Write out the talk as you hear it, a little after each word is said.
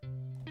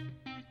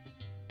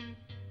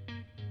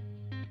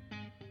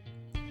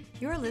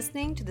You're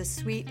listening to the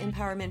Sweet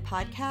Empowerment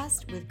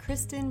Podcast with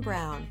Kristen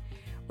Brown,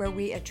 where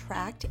we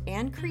attract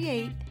and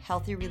create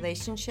healthy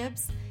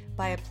relationships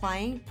by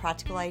applying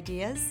practical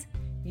ideas,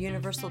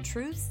 universal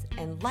truths,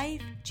 and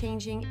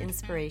life-changing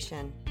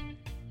inspiration.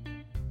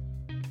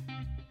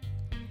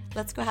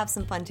 Let's go have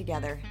some fun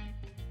together.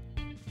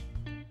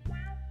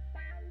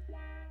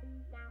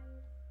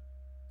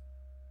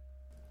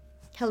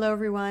 Hello,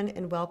 everyone,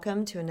 and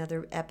welcome to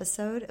another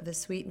episode of the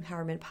Sweet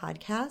Empowerment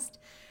Podcast.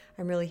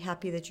 I'm really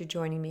happy that you're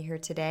joining me here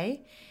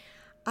today.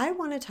 I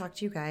want to talk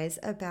to you guys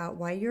about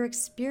why your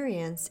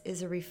experience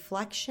is a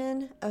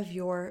reflection of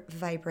your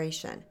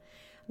vibration.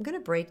 I'm going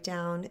to break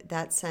down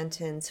that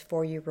sentence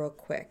for you real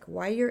quick.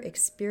 Why your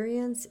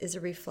experience is a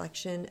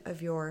reflection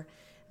of your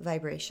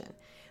vibration.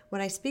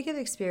 When I speak of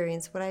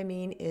experience, what I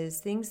mean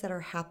is things that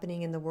are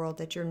happening in the world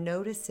that you're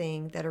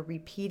noticing that are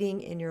repeating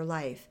in your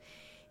life.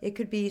 It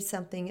could be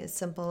something as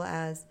simple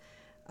as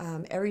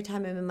every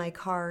time I'm in my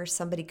car,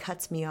 somebody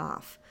cuts me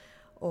off.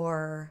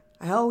 Or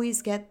I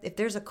always get, if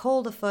there's a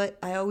cold afoot,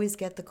 I always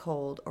get the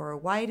cold. Or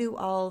why do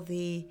all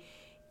the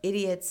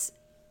idiots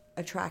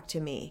attract to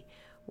me?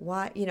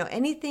 Why,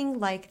 anything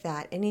like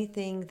that,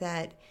 anything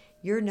that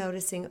you're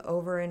noticing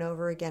over and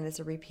over again as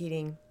a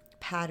repeating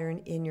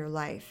pattern in your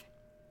life.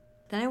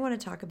 Then I want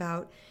to talk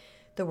about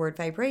the word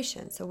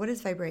vibration. So what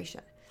is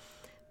vibration?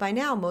 By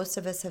now, most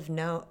of us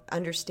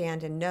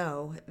understand and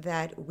know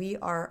that we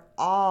are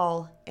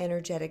all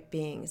energetic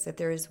beings, that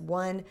there is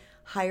one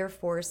higher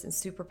force and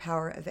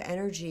superpower of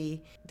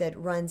energy that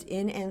runs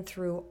in and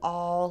through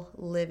all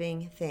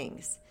living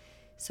things.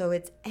 So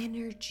it's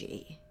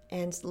energy.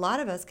 And a lot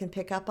of us can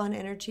pick up on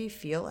energy,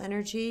 feel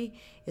energy.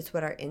 It's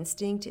what our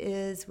instinct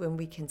is when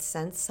we can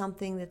sense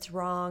something that's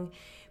wrong.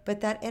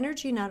 But that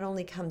energy not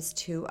only comes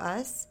to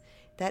us,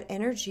 that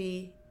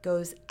energy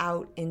goes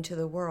out into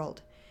the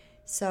world.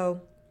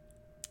 So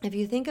if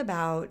you think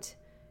about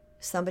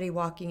somebody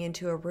walking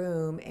into a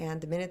room and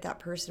the minute that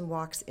person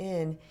walks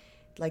in,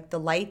 like the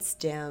lights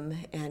dim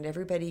and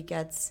everybody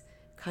gets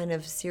kind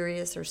of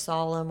serious or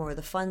solemn or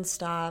the fun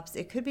stops,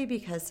 it could be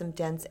because some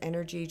dense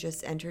energy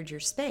just entered your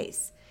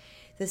space.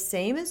 The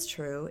same is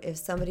true if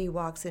somebody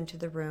walks into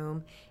the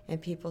room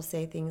and people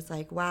say things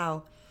like,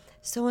 wow,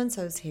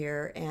 so-and-so's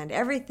here and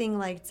everything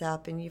lights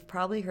up. And you've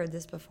probably heard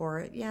this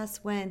before. Yes,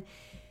 when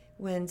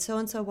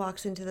so-and-so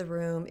walks into the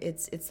room,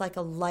 it's like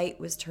a light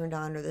was turned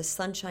on or the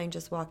sunshine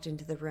just walked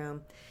into the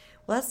room.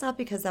 Well, that's not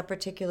because that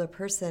particular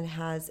person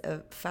has a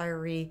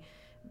fiery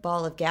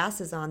ball of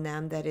gases on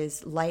them that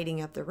is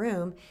lighting up the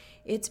room.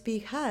 It's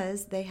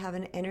because they have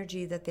an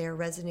energy that they're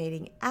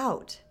resonating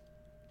out.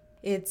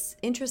 It's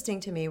interesting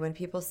to me when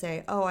people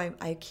say, oh,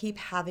 I keep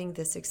having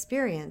this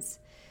experience.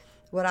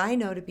 What I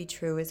know to be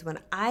true is when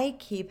I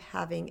keep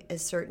having a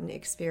certain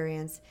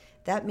experience,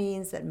 that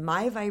means that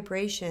my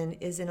vibration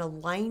is in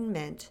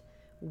alignment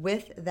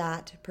with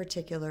that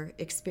particular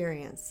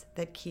experience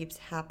that keeps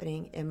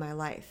happening in my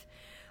life.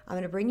 I'm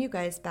going to bring you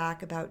guys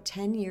back about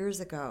 10 years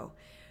ago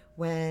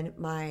when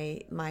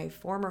my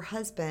former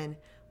husband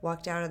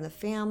walked out on the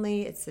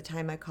family. It's the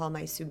time I call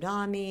my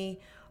tsunami.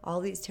 All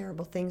these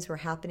terrible things were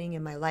happening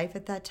in my life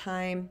at that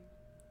time.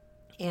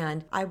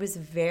 And I was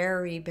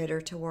very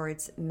bitter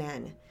towards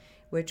men,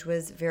 which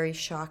was very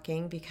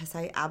shocking because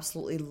I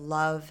absolutely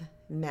love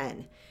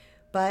men.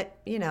 But,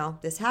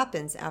 this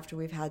happens after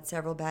we've had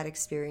several bad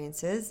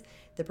experiences.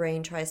 The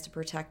brain tries to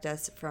protect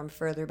us from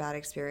further bad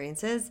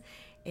experiences,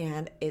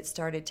 and it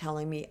started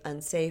telling me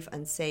unsafe,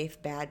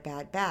 bad,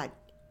 bad, bad.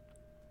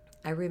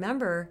 I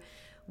remember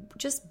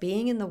just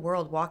being in the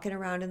world, walking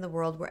around in the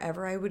world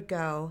wherever I would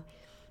go,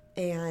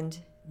 and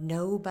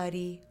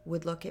nobody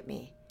would look at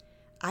me.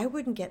 I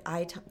wouldn't get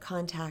eye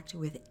contact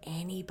with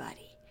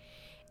anybody.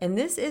 And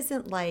this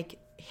isn't like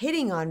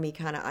hitting on me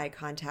kind of eye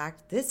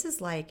contact. This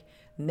is like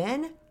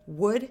men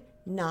would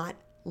not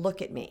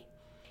look at me.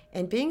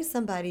 And being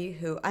somebody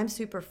who I'm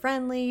super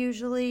friendly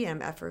usually,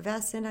 I'm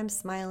effervescent, I'm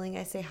smiling,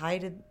 I say hi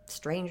to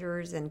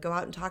strangers and go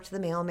out and talk to the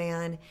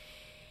mailman.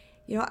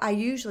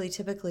 I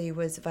typically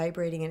was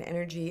vibrating an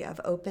energy of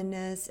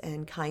openness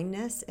and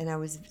kindness, and I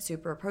was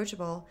super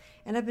approachable.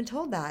 And I've been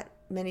told that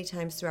many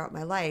times throughout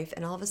my life,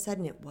 and all of a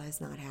sudden it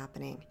was not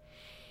happening.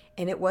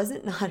 And it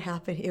wasn't not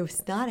happening. It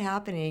was not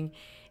happening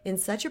in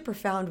such a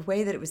profound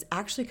way that it was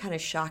actually kind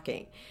of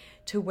shocking,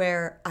 to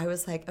where I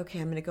was like, okay,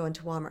 I'm going to go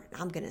into Walmart.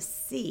 I'm going to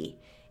see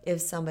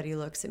if somebody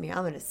looks at me.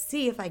 I'm going to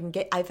see if I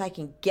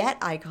can get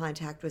eye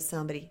contact with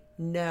somebody.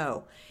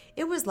 No,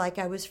 it was like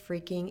I was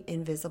freaking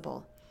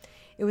invisible.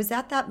 It was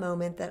at that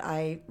moment that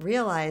I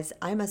realized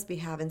I must be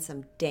having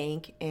some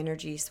dank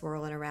energy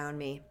swirling around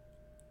me.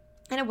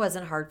 And it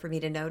wasn't hard for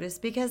me to notice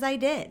because I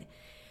did.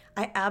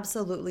 I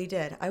absolutely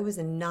did. I was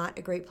in not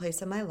a great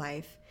place in my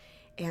life,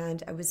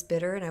 and I was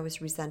bitter and I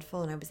was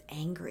resentful and I was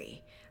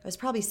angry. I was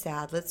probably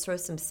sad. Let's throw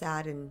some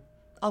sad and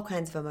all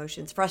kinds of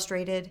emotions.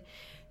 Frustrated.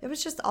 There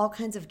was just all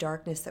kinds of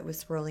darkness that was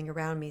swirling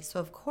around me. So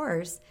of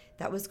course,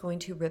 that was going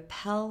to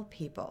repel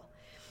people.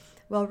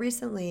 Well,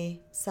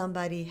 recently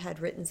somebody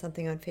had written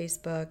something on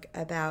Facebook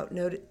about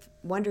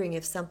wondering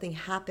if something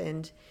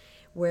happened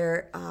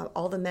where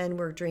all the men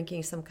were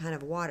drinking some kind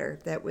of water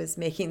that was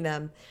making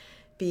them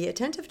be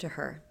attentive to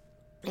her.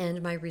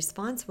 And my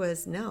response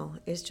was, no,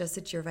 it's just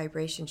that your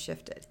vibration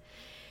shifted.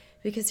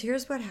 Because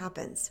here's what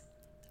happens.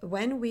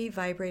 When we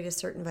vibrate a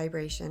certain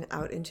vibration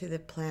out into the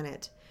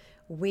planet,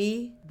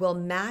 we will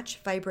match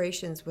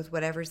vibrations with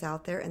whatever's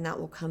out there, and that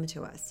will come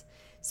to us.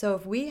 So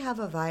if we have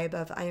a vibe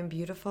of, I am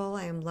beautiful,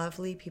 I am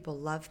lovely, people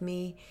love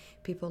me,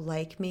 people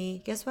like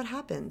me, guess what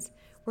happens?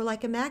 We're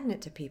like a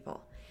magnet to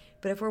people.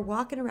 But if we're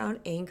walking around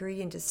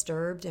angry and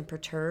disturbed and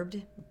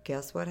perturbed,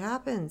 guess what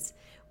happens?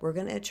 We're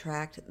going to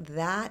attract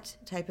that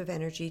type of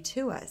energy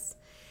to us.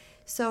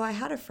 So I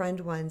had a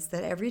friend once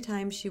that every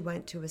time she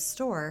went to a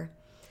store,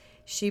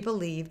 she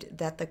believed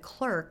that the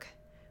clerk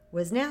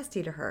was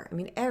nasty to her. I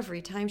mean,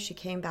 every time she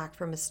came back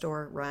from a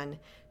store run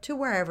to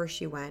wherever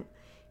she went,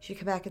 she'd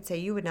come back and say,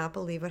 you would not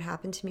believe what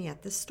happened to me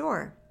at the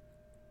store.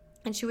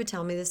 And she would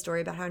tell me the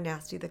story about how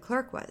nasty the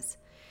clerk was.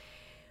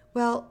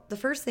 Well, the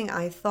first thing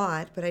I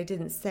thought, but I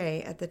didn't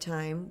say at the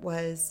time,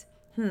 was,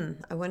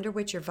 I wonder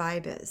what your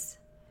vibe is.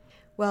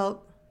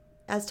 Well,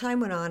 as time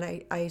went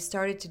on, I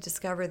started to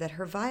discover that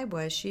her vibe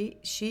was,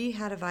 she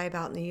had a vibe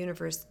out in the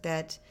universe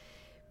that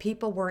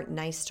people weren't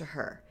nice to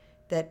her,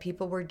 that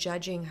people were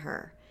judging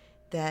her,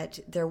 that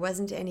there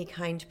wasn't any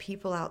kind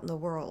people out in the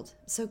world.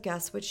 So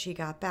guess what she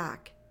got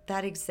back?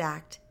 That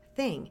exact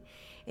thing.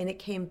 And it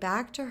came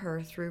back to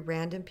her through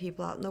random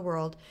people out in the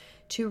world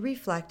to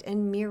reflect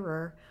and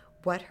mirror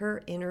what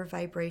her inner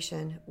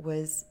vibration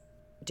was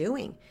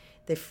doing,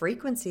 the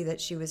frequency that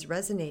she was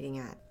resonating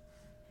at.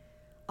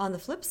 On the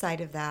flip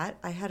side of that,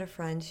 I had a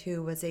friend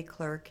who was a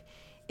clerk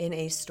in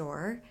a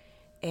store,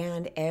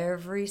 and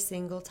every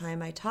single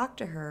time I talked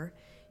to her,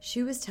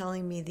 she was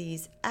telling me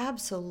these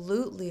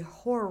absolutely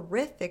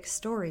horrific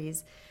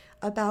stories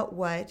about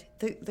what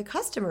the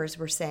customers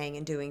were saying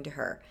and doing to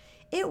her.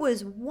 It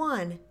was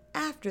one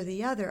after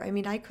the other. I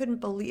mean, I couldn't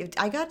believe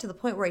it. I got to the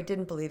point where I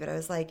didn't believe it. I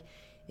was like,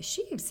 is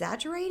she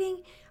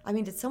exaggerating? I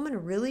mean, did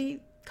someone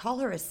really call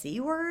her a C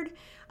word?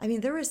 I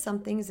mean, there were some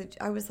things that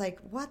I was like,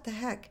 what the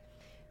heck?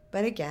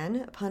 But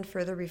again, upon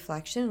further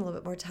reflection, a little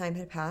bit more time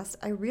had passed,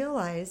 I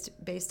realized,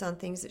 based on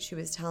things that she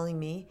was telling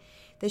me,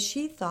 that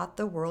she thought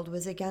the world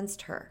was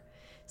against her.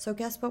 So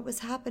guess what was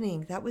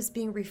happening? That was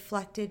being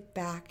reflected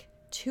back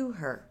to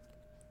her.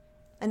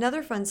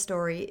 Another fun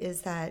story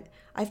is that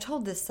I've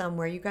told this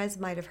somewhere. You guys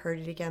might have heard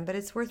it again, but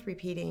it's worth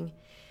repeating.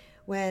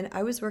 When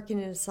I was working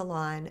in a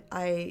salon,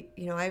 I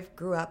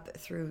grew up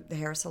through the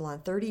hair salon,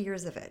 30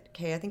 years of it.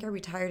 Okay, I think I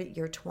retired at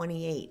year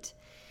 28.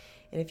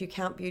 And if you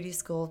count beauty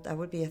school, that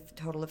would be a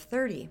total of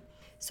 30.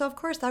 So of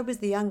course, I was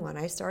the young one.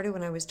 I started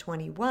when I was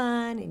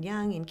 21 and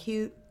young and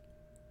cute.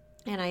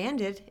 And I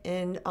ended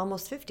in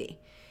almost 50.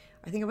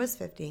 I think I was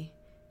 50.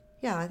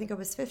 Yeah, I think I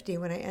was 50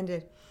 when I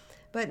ended.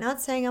 But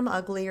not saying I'm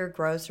ugly or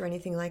gross or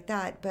anything like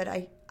that, but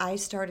I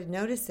started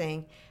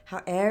noticing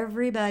how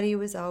everybody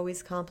was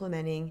always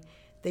complimenting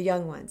the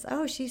young ones.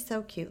 Oh, she's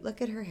so cute. Look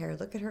at her hair.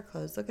 Look at her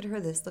clothes. Look at her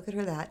this. Look at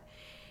her that.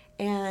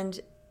 And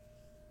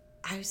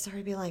I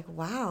started being like,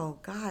 wow,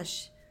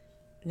 gosh,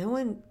 no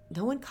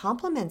one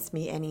compliments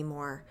me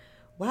anymore.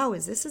 Wow,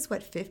 this is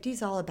what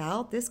 50's all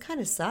about? This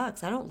kind of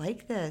sucks. I don't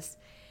like this.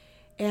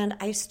 And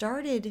I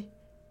started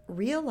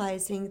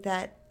realizing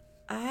that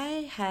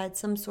I had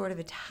some sort of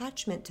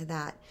attachment to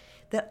that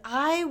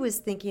I was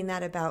thinking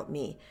that about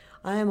me.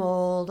 I'm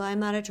old. I'm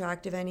not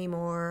attractive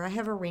anymore. I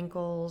have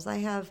wrinkles. I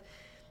have,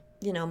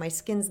 my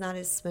skin's not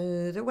as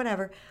smooth or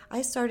whatever.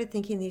 I started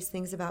thinking these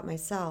things about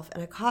myself,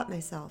 and I caught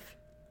myself.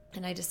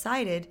 And I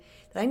decided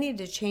that I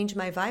needed to change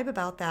my vibe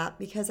about that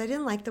because I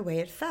didn't like the way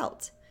it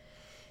felt.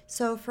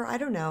 So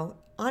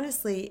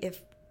honestly,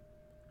 if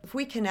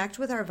we connect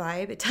with our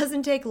vibe, it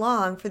doesn't take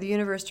long for the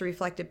universe to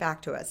reflect it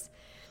back to us.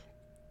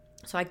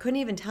 So I couldn't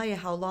even tell you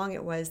how long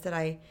it was that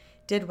I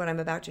did what I'm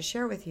about to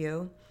share with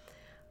you.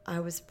 I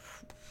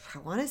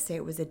want to say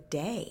it was a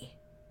day,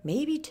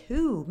 maybe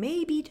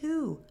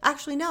two.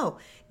 Actually, no.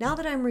 Now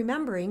that I'm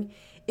remembering,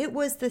 it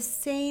was the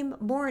same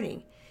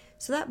morning.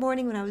 So that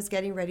morning when I was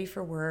getting ready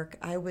for work,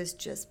 I was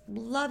just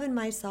loving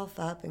myself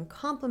up and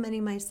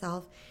complimenting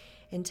myself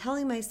and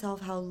telling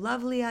myself how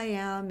lovely I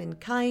am and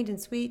kind and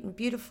sweet and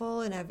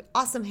beautiful and I have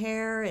awesome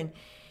hair and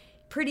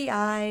pretty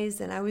eyes.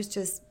 And I was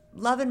just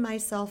loving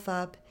myself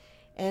up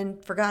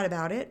and forgot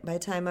about it by the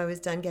time I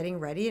was done getting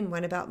ready and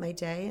went about my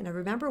day. And I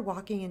remember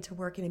walking into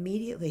work and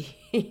immediately,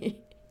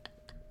 it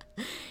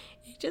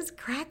just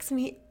cracks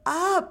me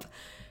up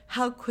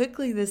how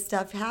quickly this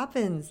stuff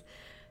happens.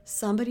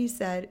 Somebody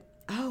said,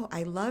 oh,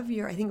 I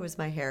think it was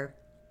my hair.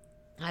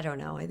 I don't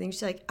know. I think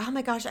she's like, oh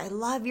my gosh, I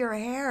love your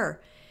hair.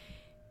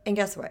 And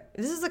guess what?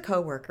 This is a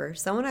coworker,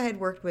 someone I had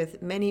worked with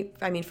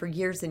for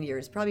years and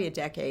years, probably a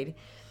decade.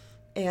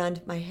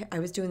 And I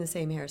was doing the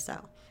same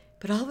hairstyle.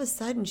 But all of a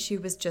sudden, she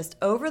was just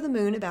over the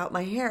moon about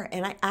my hair.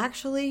 And I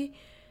actually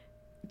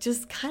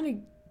just kind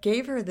of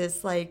gave her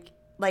this, like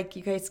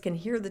you guys can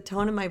hear the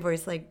tone of my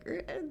voice, like,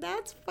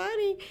 that's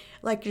funny.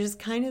 Like just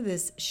kind of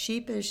this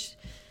sheepish,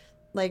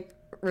 like,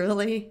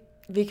 really?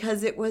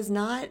 Because it was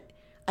not,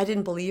 I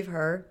didn't believe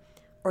her.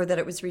 or that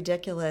it was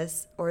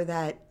ridiculous, or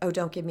that, oh,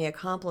 don't give me a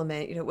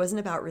compliment. It wasn't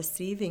about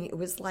receiving. It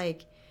was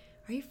like,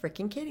 are you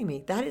freaking kidding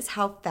me? That is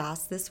how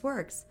fast this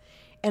works.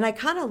 And I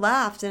kind of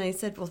laughed and I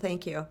said, well,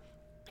 thank you.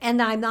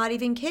 And I'm not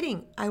even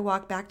kidding. I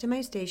walked back to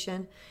my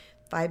station.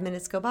 5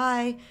 minutes go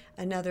by.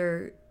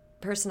 Another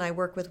person I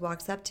work with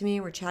walks up to me.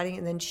 We're chatting,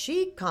 and then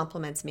she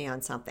compliments me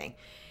on something.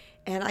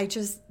 And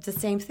the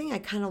same thing. I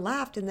kind of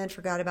laughed and then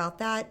forgot about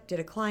that. Did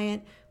a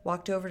client,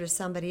 walked over to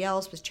somebody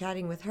else, was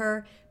chatting with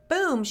her.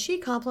 Boom, she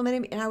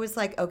complimented me. And I was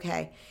like,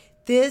 okay,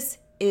 this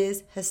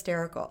is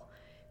hysterical.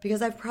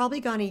 Because I've probably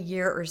gone a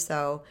year or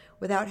so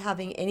without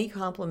having any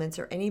compliments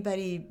or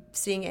anybody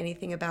seeing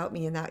anything about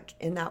me in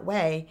that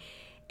way.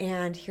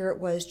 And here it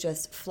was,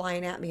 just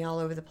flying at me all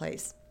over the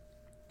place.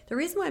 The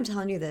reason why I'm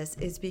telling you this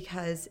is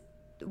because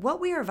what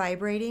we are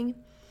vibrating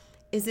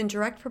is in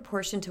direct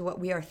proportion to what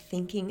we are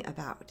thinking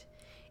about.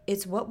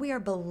 It's what we are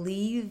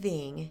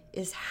believing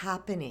is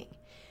happening.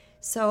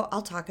 So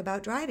I'll talk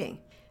about driving.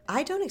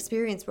 I don't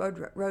experience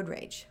road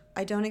rage.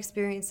 I don't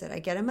experience it. I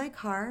get in my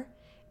car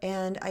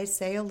and I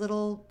say a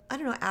little,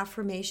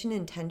 affirmation,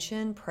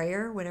 intention,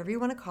 prayer, whatever you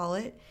want to call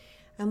it.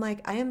 I'm like,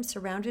 I am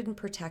surrounded and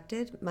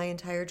protected my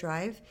entire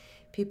drive.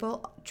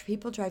 People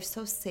drive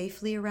so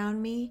safely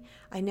around me.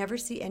 I never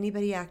see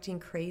anybody acting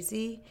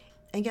crazy.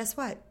 And guess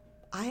what?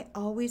 I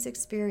always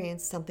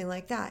experience something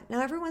like that.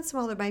 Now, every once in a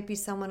while, there might be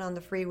someone on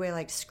the freeway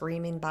like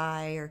screaming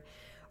by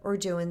or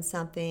doing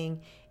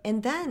something.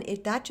 And then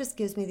that just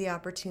gives me the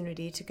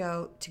opportunity to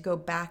go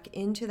back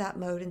into that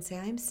mode and say,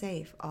 I'm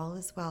safe, all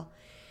is well.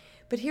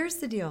 But here's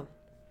the deal.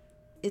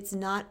 It's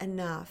not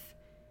enough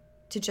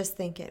to just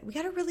think it. We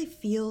got to really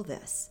feel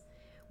this.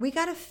 We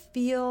got to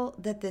feel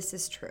that this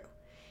is true.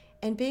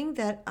 And being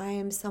that I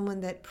am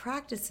someone that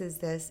practices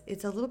this,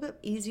 it's a little bit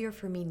easier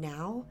for me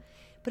now,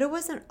 but it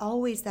wasn't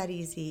always that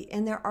easy.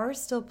 And there are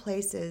still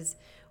places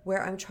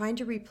where I'm trying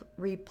to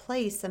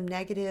replace some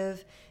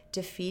negative,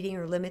 defeating,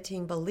 or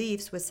limiting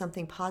beliefs with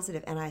something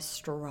positive, and I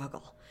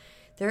struggle.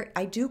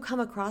 I do come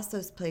across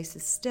those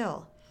places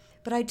still,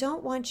 but I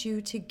don't want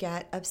you to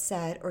get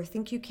upset or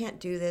think you can't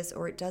do this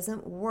or it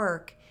doesn't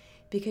work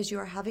because you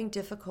are having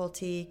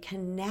difficulty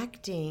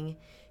connecting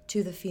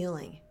to the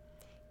feeling.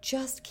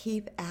 Just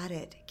keep at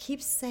it.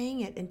 Keep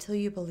saying it until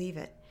you believe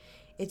it.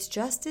 It's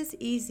just as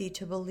easy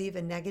to believe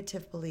a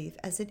negative belief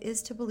as it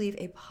is to believe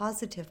a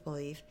positive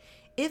belief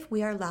if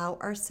we allow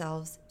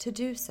ourselves to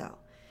do so.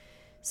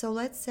 So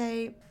let's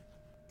say,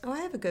 I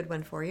have a good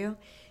one for you.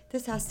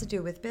 This has to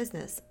do with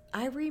business.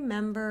 I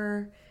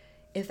remember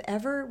if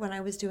ever when I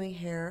was doing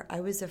hair,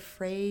 I was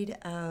afraid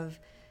of,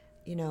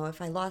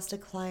 if I lost a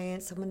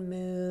client, someone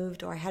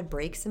moved, or I had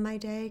breaks in my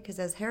day, because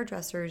as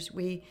hairdressers,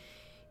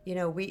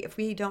 if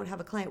we don't have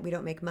a client, we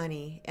don't make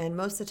money. And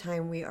most of the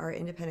time we are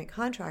independent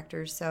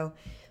contractors. So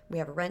we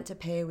have a rent to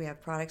pay, we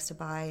have products to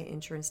buy,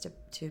 insurance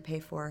to pay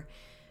for,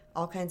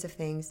 all kinds of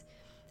things.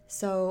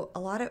 So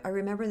I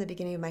remember in the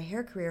beginning of my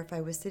hair career, if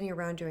I was sitting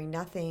around doing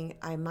nothing,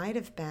 I might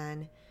have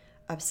been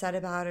upset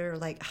about it or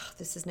like, oh,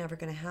 this is never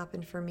going to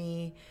happen for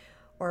me.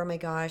 Or, oh my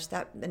gosh,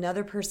 that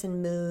another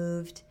person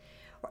moved.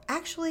 Or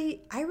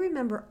actually, I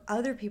remember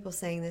other people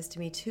saying this to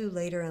me too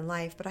later in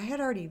life, but I had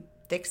already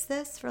fix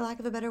this, for lack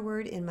of a better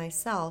word, in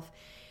myself.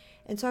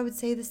 And so I would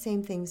say the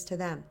same things to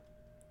them.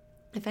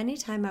 If any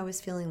time I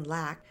was feeling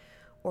lack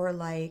or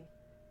like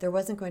there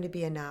wasn't going to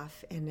be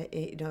enough and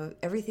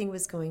everything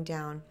was going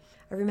down,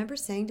 I remember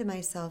saying to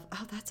myself,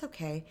 oh, that's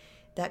okay.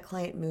 That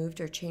client moved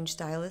or changed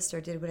stylists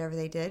or did whatever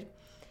they did.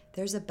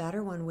 There's a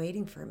better one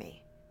waiting for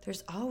me.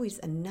 There's always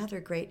another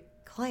great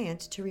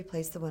client to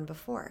replace the one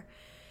before.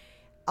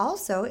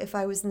 Also, if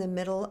I was in the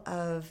middle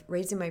of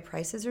raising my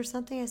prices or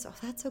something, I said, oh,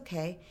 that's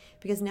okay,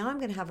 because now I'm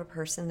going to have a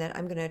person that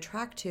I'm going to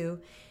attract to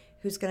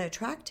who's going to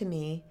attract to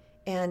me,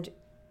 and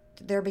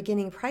their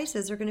beginning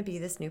prices are going to be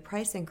this new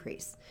price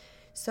increase.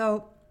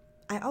 So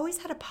I always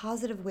had a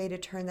positive way to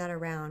turn that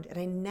around, and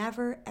I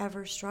never,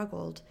 ever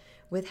struggled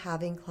with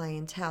having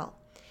clientele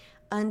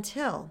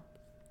until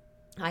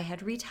I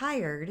had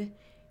retired,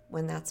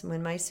 when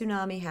my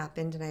tsunami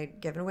happened, and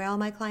I'd given away all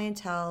my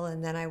clientele,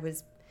 and then I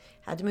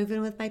had to move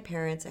in with my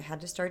parents. I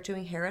had to start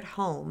doing hair at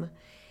home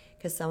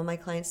because some of my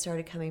clients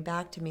started coming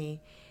back to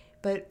me.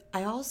 But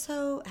I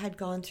also had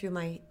gone through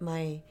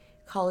my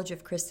College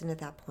of Kristen at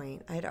that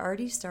point. I had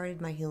already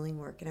started my healing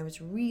work, and I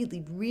was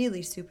really,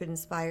 really super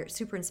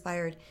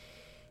inspired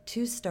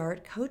to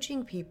start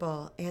coaching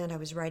people. And I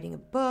was writing a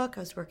book.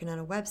 I was working on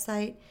a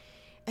website.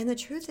 And the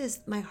truth is,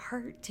 my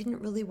heart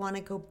didn't really want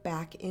to go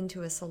back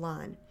into a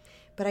salon.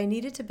 But I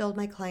needed to build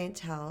my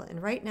clientele,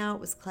 and right now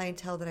it was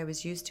clientele that I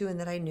was used to and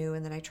that I knew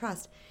and that I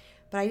trust.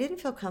 But I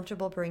didn't feel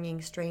comfortable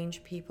bringing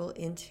strange people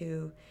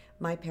into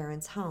my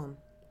parents' home.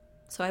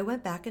 So I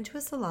went back into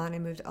a salon. I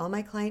moved all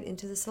my client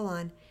into the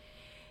salon,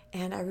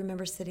 and I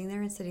remember sitting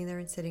there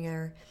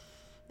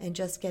and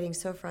just getting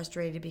so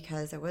frustrated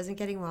because I wasn't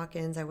getting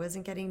walk-ins, I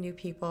wasn't getting new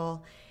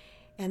people.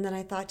 And then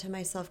I thought to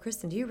myself,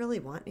 Kristen, do you really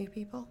want new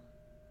people?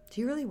 Do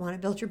you really want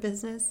to build your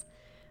business?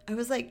 I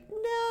was like, no,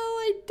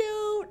 I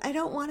don't. I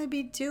don't want to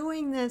be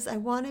doing this. I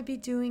want to be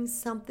doing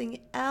something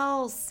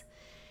else.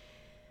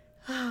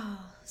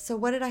 So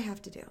what did I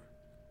have to do?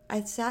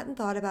 I sat and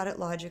thought about it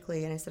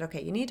logically, and I said,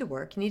 okay, you need to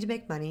work, you need to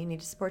make money, you need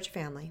to support your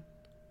family.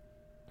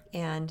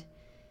 And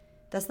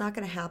that's not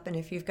going to happen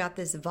if you've got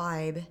this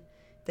vibe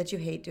that you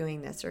hate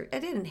doing this. Or I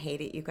didn't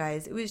hate it, you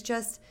guys. It was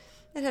just,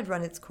 it had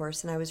run its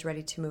course and I was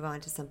ready to move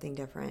on to something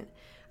different.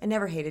 I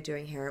never hated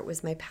doing hair. It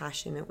was my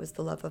passion. It was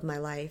the love of my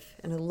life.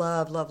 And I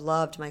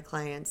loved my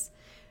clients.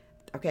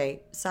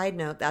 Okay, side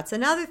note, that's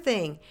another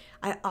thing.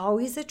 I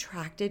always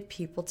attracted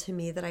people to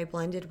me that I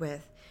blended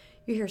with.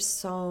 You hear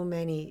so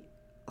many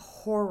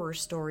horror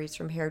stories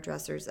from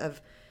hairdressers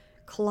of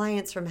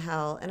clients from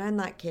hell, and I'm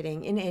not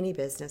kidding, in any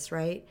business,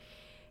 right?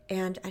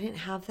 And I didn't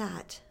have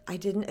that. I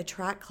didn't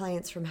attract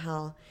clients from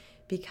hell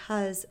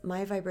because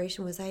my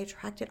vibration was I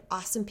attracted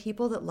awesome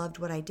people that loved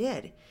what I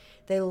did.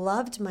 They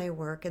loved my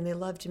work and they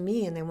loved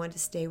me and they wanted to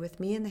stay with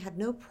me and they had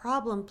no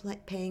problem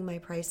paying my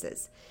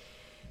prices.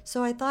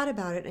 So I thought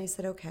about it and I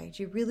said, okay,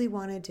 do you really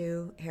want to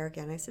do hair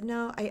again? I said,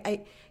 no,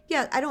 I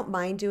don't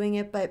mind doing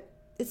it, but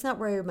it's not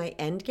where my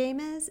end game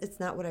is. It's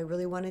not what I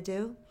really want to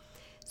do.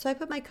 So I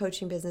put my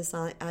coaching business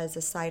on as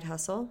a side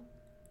hustle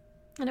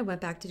and I went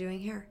back to doing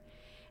hair.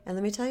 And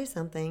let me tell you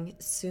something,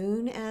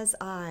 soon as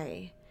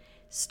I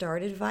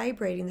started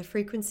vibrating the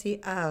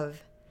frequency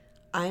of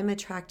I'm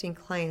attracting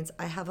clients,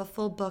 I have a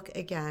full book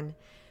again,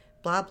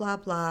 blah, blah,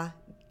 blah,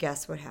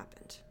 guess what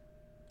happened?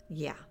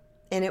 Yeah,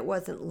 and it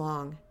wasn't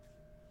long.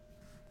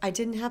 I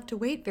didn't have to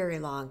wait very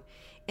long.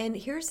 And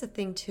here's the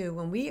thing too,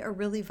 when we are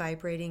really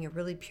vibrating a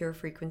really pure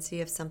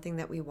frequency of something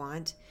that we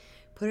want,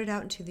 put it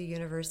out into the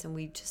universe and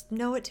we just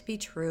know it to be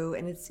true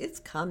and it's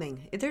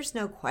coming. There's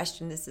no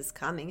question this is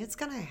coming. It's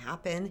going to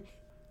happen.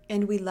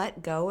 And we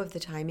let go of the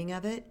timing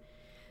of it.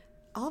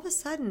 All of a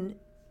sudden,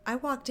 I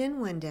walked in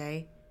one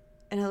day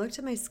and I looked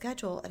at my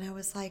schedule and I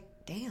was like,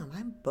 damn,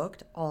 I'm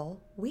booked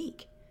all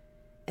week.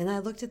 And I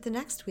looked at the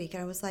next week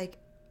and I was like,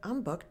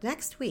 I'm booked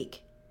next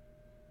week.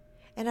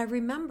 And I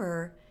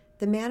remember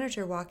the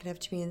manager walking up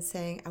to me and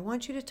saying, I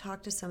want you to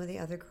talk to some of the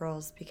other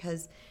girls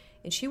because,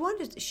 and she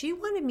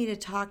wanted me to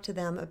talk to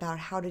them about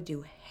how to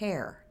do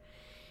hair.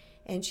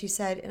 And she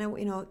said,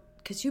 and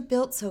because you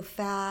built so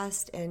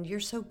fast and you're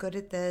so good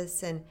at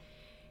this. And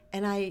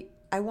I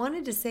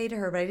wanted to say to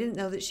her, but I didn't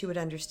know that she would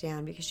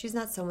understand because she's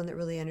not someone that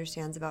really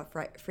understands about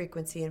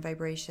frequency and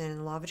vibration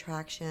and law of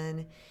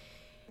attraction.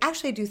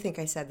 Actually, I do think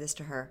I said this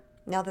to her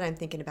now that I'm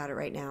thinking about it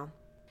right now.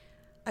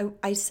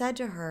 I said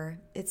to her,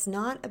 it's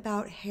not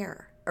about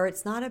hair or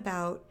it's not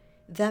about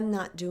them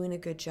not doing a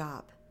good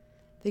job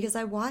because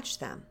I watch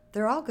them.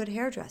 They're all good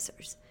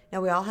hairdressers.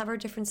 Now, we all have our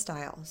different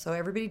style, so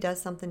everybody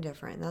does something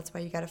different. And that's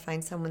why you got to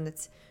find someone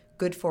that's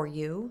good for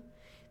you.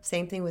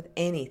 Same thing with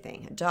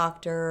anything, a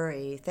doctor,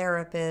 a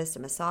therapist, a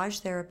massage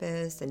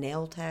therapist, a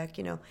nail tech,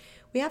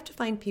 we have to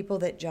find people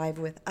that jive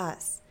with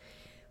us.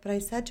 But I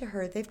said to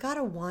her, they've got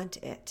to want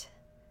it.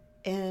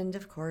 And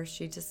of course,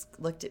 she just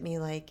looked at me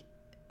like,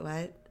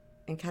 what?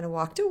 And kind of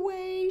walked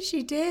away.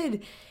 She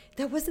did.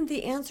 That wasn't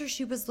the answer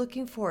she was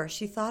looking for.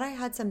 She thought I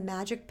had some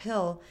magic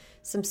pill,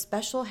 some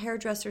special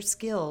hairdresser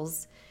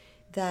skills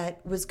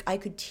that I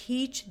could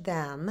teach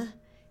them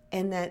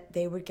and that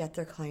they would get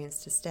their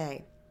clients to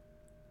stay.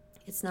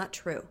 It's not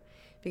true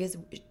because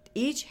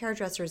each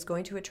hairdresser is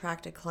going to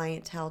attract a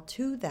clientele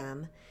to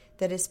them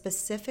that is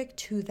specific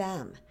to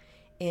them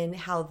in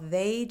how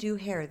they do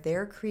hair,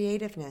 their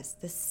creativeness.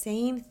 The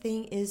same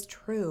thing is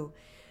true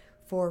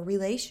for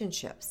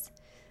relationships.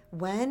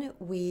 When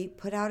we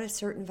put out a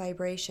certain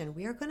vibration,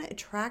 we are going to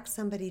attract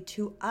somebody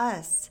to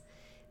us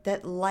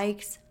that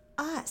likes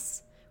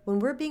us. When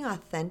we're being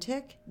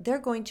authentic, they're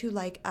going to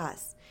like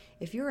us.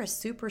 If you're a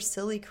super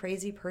silly,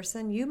 crazy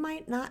person, you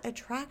might not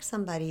attract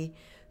somebody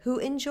who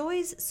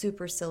enjoys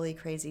super silly,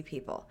 crazy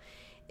people.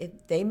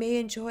 If they may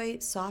enjoy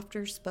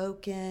softer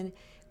spoken,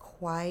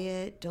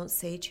 quiet, don't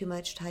say too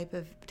much type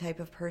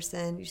of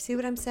person. You see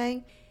what I'm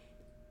saying?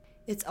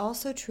 It's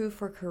also true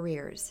for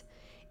careers.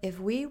 If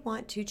we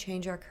want to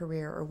change our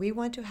career or we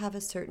want to have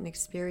a certain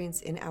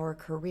experience in our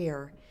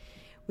career,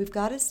 we've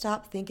got to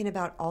stop thinking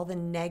about all the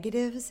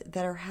negatives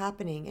that are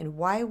happening and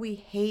why we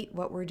hate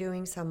what we're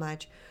doing so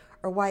much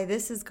or why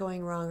this is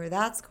going wrong or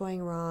that's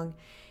going wrong.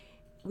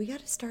 We got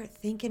to start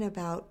thinking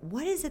about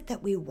what is it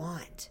that we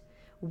want?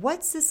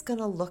 What's this going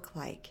to look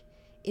like?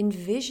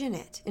 Envision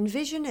it.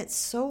 Envision it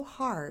so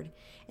hard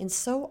and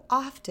so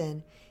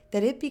often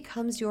that it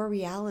becomes your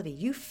reality.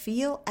 You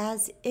feel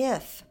as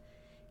if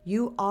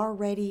you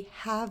already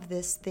have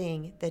this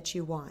thing that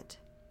you want.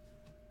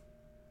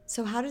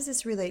 So how does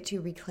this relate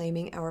to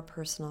reclaiming our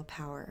personal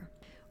power?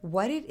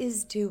 What it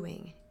is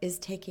doing is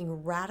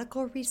taking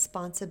radical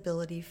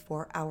responsibility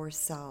for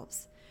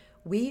ourselves.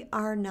 We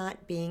are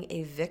not being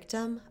a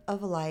victim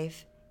of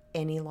life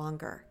any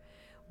longer.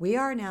 We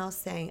are now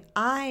saying,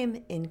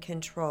 I'm in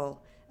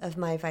control of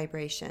my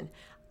vibration.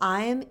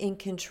 I'm in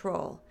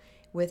control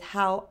with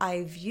how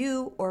I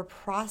view or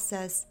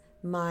process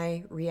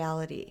my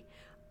reality.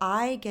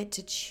 I get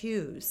to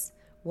choose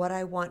what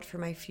I want for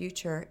my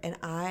future, and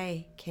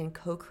I can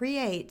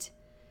co-create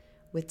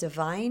with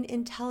divine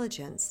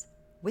intelligence,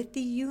 with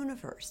the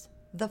universe,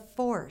 the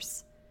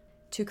force,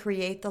 to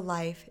create the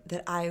life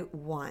that I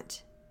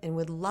want and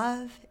would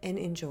love and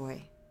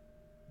enjoy.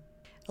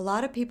 A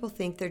lot of people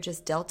think they're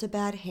just dealt a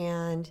bad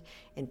hand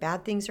and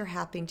bad things are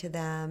happening to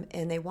them,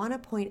 and they want to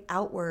point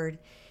outward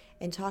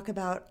and talk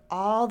about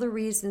all the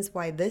reasons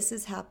why this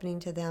is happening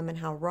to them and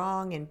how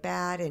wrong and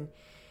bad and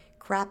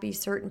crappy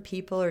certain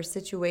people or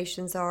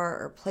situations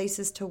are or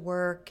places to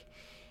work.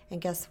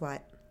 And guess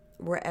what?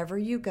 Wherever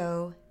you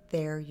go,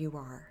 there you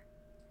are.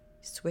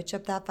 Switch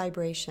up that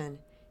vibration.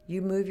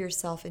 You move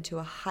yourself into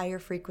a higher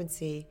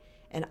frequency,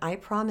 and I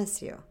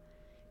promise you,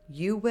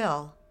 you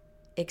will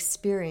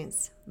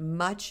experience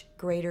much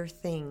greater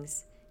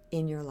things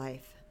in your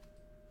life.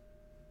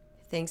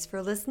 Thanks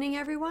for listening,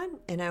 everyone,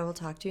 and I will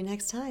talk to you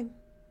next time.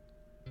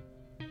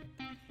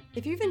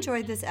 If you've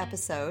enjoyed this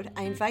episode,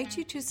 I invite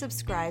you to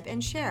subscribe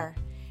and share.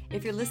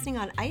 If you're listening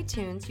on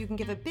iTunes, you can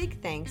give a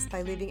big thanks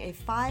by leaving a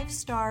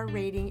 5-star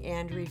rating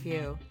and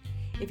review.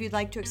 If you'd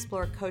like to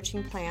explore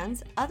coaching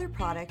plans, other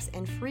products,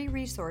 and free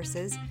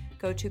resources,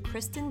 go to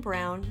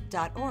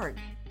KristenBrown.org.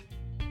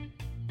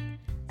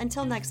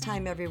 Until next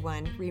time,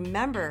 everyone,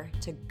 remember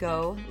to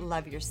go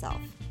love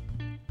yourself.